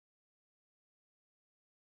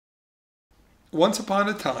Once upon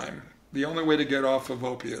a time, the only way to get off of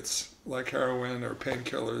opiates like heroin or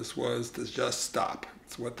painkillers was to just stop.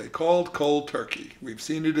 It's what they called cold turkey. We've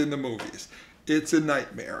seen it in the movies. It's a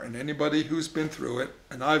nightmare, and anybody who's been through it,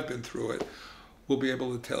 and I've been through it, will be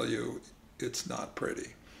able to tell you it's not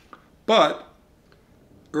pretty. But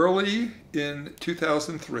early in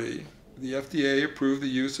 2003, the FDA approved the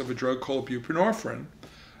use of a drug called buprenorphine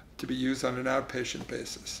to be used on an outpatient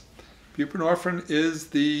basis. Buprenorphine is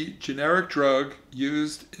the generic drug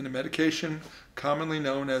used in a medication commonly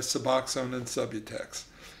known as Suboxone and Subutex.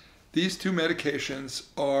 These two medications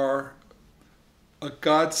are a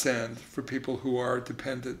godsend for people who are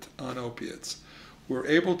dependent on opiates. We're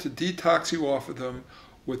able to detox you off of them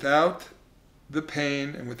without the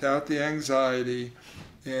pain and without the anxiety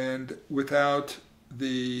and without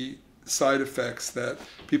the side effects that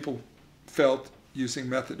people felt using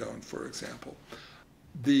methadone, for example.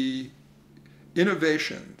 The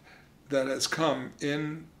innovation that has come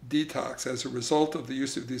in detox as a result of the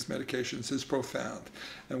use of these medications is profound.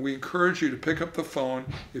 And we encourage you to pick up the phone.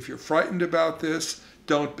 If you're frightened about this,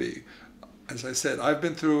 don't be. As I said, I've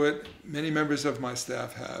been through it. Many members of my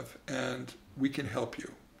staff have, and we can help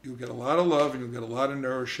you. You'll get a lot of love and you'll get a lot of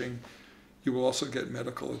nourishing. You will also get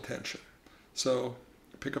medical attention. So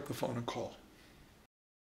pick up the phone and call.